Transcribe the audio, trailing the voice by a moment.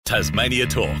Tasmania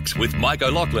Talks with Mike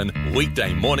O'Loughlin,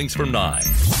 weekday mornings from 9.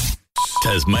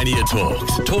 Tasmania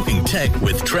Talks, talking tech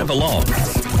with Trevor Long.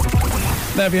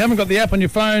 Now, if you haven't got the app on your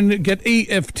phone, get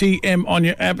EFTM on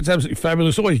your app. It's absolutely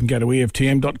fabulous. Or you can go to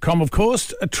EFTM.com, of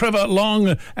course. Trevor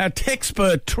Long, our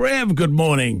techspert. Trev, good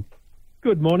morning.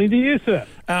 Good morning to you, sir.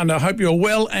 And I hope you're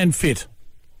well and fit.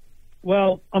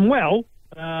 Well, I'm well.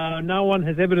 No one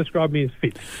has ever described me as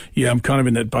fit. Yeah, I'm kind of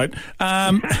in that boat.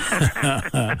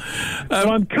 So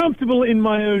I'm comfortable in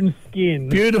my own skin.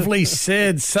 Beautifully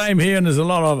said. Same here, and there's a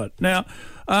lot of it. Now,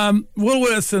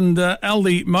 Woolworths and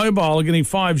Aldi Mobile are getting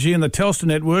 5G in the Telstra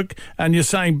network, and you're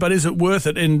saying, but is it worth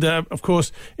it? And, of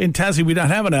course, in Tassie, we don't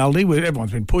have an Aldi.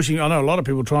 Everyone's been pushing. I know a lot of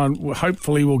people try and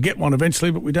hopefully we'll get one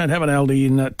eventually, but we don't have an Aldi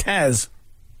in Tas.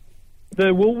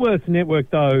 The Woolworths network,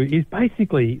 though, is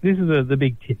basically, this is the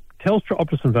big tip. Telstra,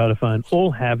 Optus and Vodafone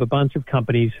all have a bunch of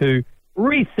companies who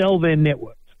resell their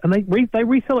networks, and they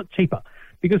resell it cheaper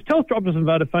because Telstra, Optus and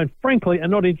Vodafone, frankly, are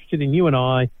not interested in you and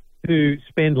I who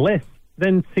spend less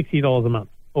than $60 a month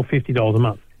or $50 a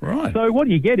month. Right. So what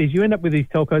you get is you end up with these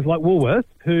telcos like Woolworths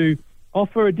who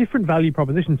offer a different value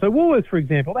proposition. So Woolworths, for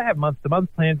example, they have month-to-month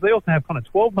plans. They also have kind of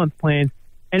 12-month plans.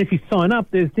 And if you sign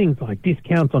up, there's things like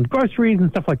discounts on groceries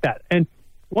and stuff like that. And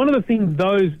one of the things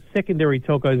those secondary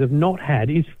telcos have not had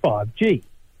is 5G.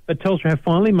 But Telstra have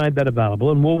finally made that available,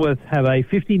 and Woolworths have a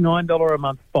 $59 a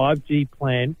month 5G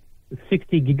plan with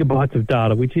 60 gigabytes of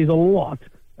data, which is a lot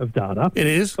of data. It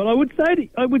is. But I would say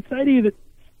to you that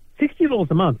 $60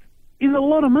 a month is a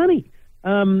lot of money.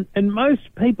 And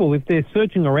most people, if they're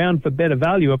searching around for better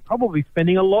value, are probably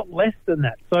spending a lot less than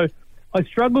that. So I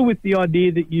struggle with the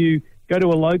idea that you go to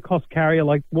a low-cost carrier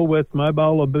like Woolworths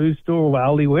Mobile or Boost or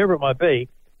Aldi, wherever it might be,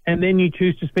 and then you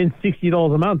choose to spend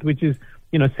 $60 a month, which is,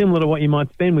 similar to what you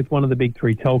might spend with one of the big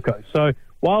three telcos. So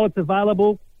while it's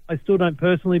available, I still don't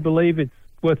personally believe it's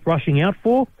worth rushing out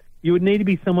for. You would need to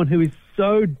be someone who is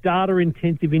so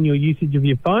data-intensive in your usage of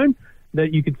your phone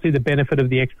that you could see the benefit of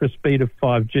the extra speed of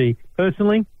 5G.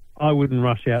 Personally, I wouldn't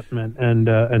rush out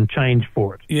and change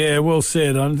for it. Yeah, well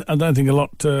said. I don't think a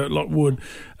lot would.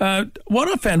 What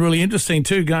I found really interesting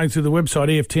too, going through the website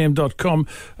EFTM.com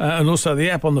and also the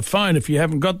app on the phone, if you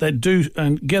haven't got that, do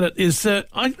and get it, is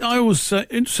I was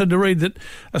interested to read that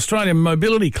Australian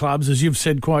mobility clubs, as you've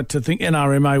said, quite to think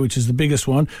NRMA, which is the biggest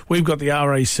one. We've got the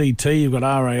RACT, you've got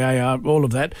RAA, all of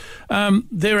that.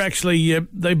 They're actually,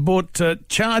 they bought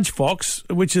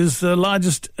ChargeFox, which is the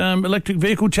largest electric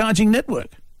vehicle charging network.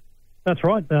 That's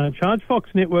right. ChargeFox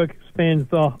network spans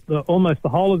almost the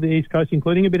whole of the East Coast,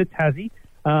 including a bit of Tassie,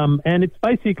 and it's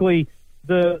basically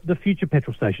the future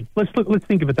petrol station. Let's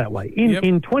think of it that way.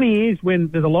 In 20 years, when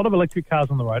there's a lot of electric cars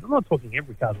on the road, I'm not talking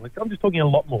every car's electric, I'm just talking a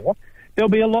lot more, there'll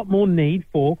be a lot more need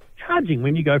for charging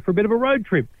when you go for a bit of a road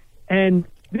trip. And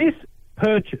this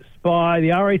purchase by the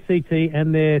RACT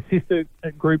and their sister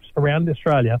groups around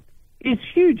Australia is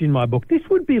huge in my book. This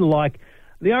would be like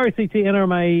the RACT,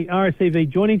 NRMA, RACV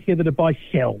joining together to buy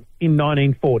Shell in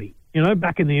 1940,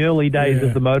 back in the early days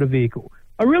of the motor vehicle.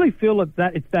 I really feel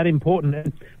that it's that important.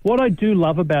 And what I do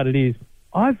love about it is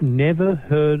I've never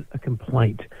heard a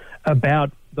complaint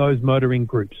about those motoring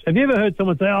groups. Have you ever heard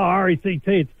someone say,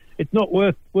 RACT, it's not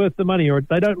worth the money, or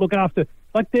they don't look after,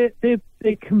 like they're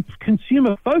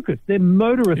consumer focused, they're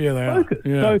motorist focused.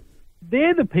 Yeah. So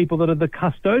they're the people that are the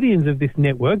custodians of this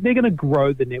network. They're going to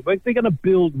grow the network. They're going to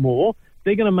build more.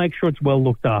 They're going to make sure it's well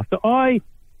looked after. I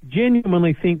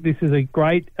genuinely think this is a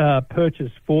great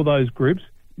purchase for those groups,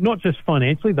 not just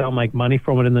financially. They'll make money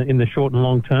from it in the short and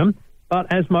long term.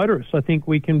 But as motorists, I think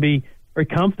we can be very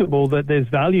comfortable that there's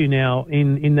value now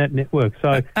in that network.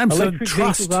 So electric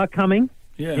vehicles are coming.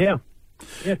 Yeah,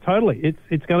 totally.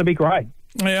 It's going to be great.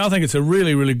 Yeah, I think it's a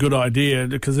really, really good idea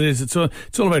because it is. It's all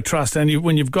about trust. And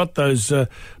when you've got those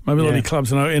mobility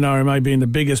clubs, and NRMA being the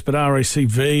biggest, but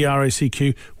RACV,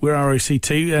 RACQ, we're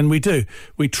RACT, and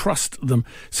we trust them.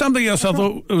 Something else I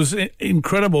thought was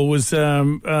incredible was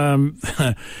the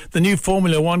new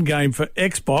Formula One game for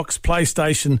Xbox,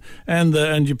 PlayStation, and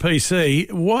your PC.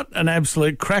 What an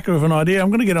absolute cracker of an idea!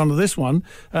 I'm going to get onto this one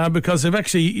because they've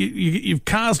actually your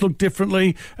cars look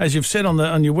differently, as you've said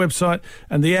on your website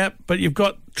and the app, but you've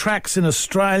got tracks in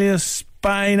Australia,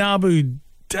 Spain, Abu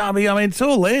Dhabi. I mean, it's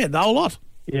all there, the whole lot.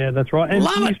 Yeah, that's right. And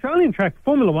the Australian track,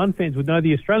 Formula One fans would know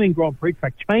the Australian Grand Prix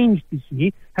track changed this year,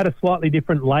 had a slightly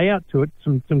different layout to it.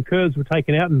 Some curves were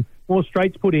taken out and more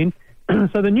straights put in.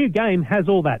 So the new game has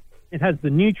all that. It has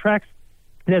the new tracks,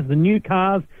 it has the new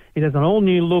cars, it has an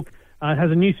all-new look, it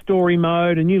has a new story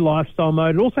mode, a new lifestyle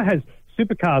mode. It also has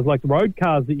supercars like road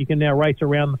cars that you can now race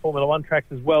around the Formula One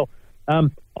tracks as well.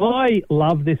 I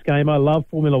love this game. I love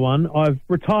Formula One. I've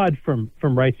retired from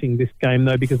racing this game,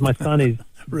 though, because my son is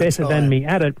better than me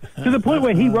at it, to the point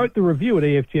where he wrote the review at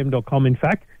EFTM.com, in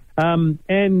fact.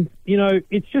 And, you know,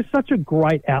 it's just such a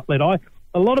great outlet.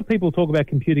 A lot of people talk about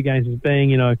computer games as being,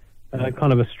 you know,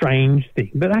 kind of a strange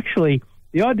thing. But actually,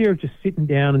 the idea of just sitting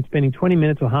down and spending 20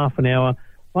 minutes or half an hour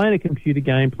playing a computer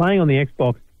game, playing on the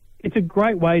Xbox, it's a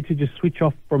great way to just switch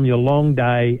off from your long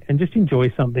day and just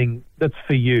enjoy something that's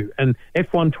for you. And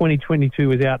F1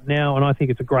 2022 is out now, and I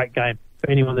think it's a great game for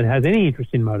anyone that has any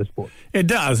interest in motorsport. It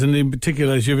does, and in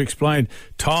particular, as you've explained,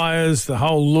 tyres, the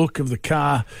whole look of the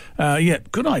car.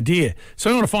 Good idea. So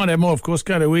if you want to find out more, of course,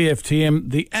 go to EFTM,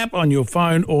 the app on your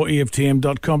phone, or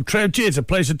EFTM.com. Trev, gee, it's a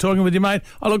pleasure talking with you, mate.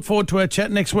 I look forward to our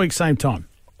chat next week, same time.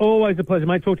 Always a pleasure,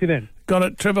 mate. Talk to you then. Got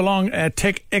it. Trevor Long, our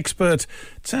tech expert.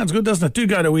 Sounds good, doesn't it? Do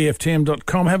go to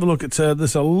EFTM.com. Have a look.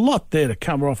 There's a lot there to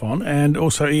cover off on, and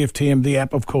also EFTM, the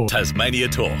app, of course. Tasmania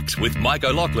Talks with Mike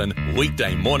O'Loughlin,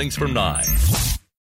 weekday mornings from 9.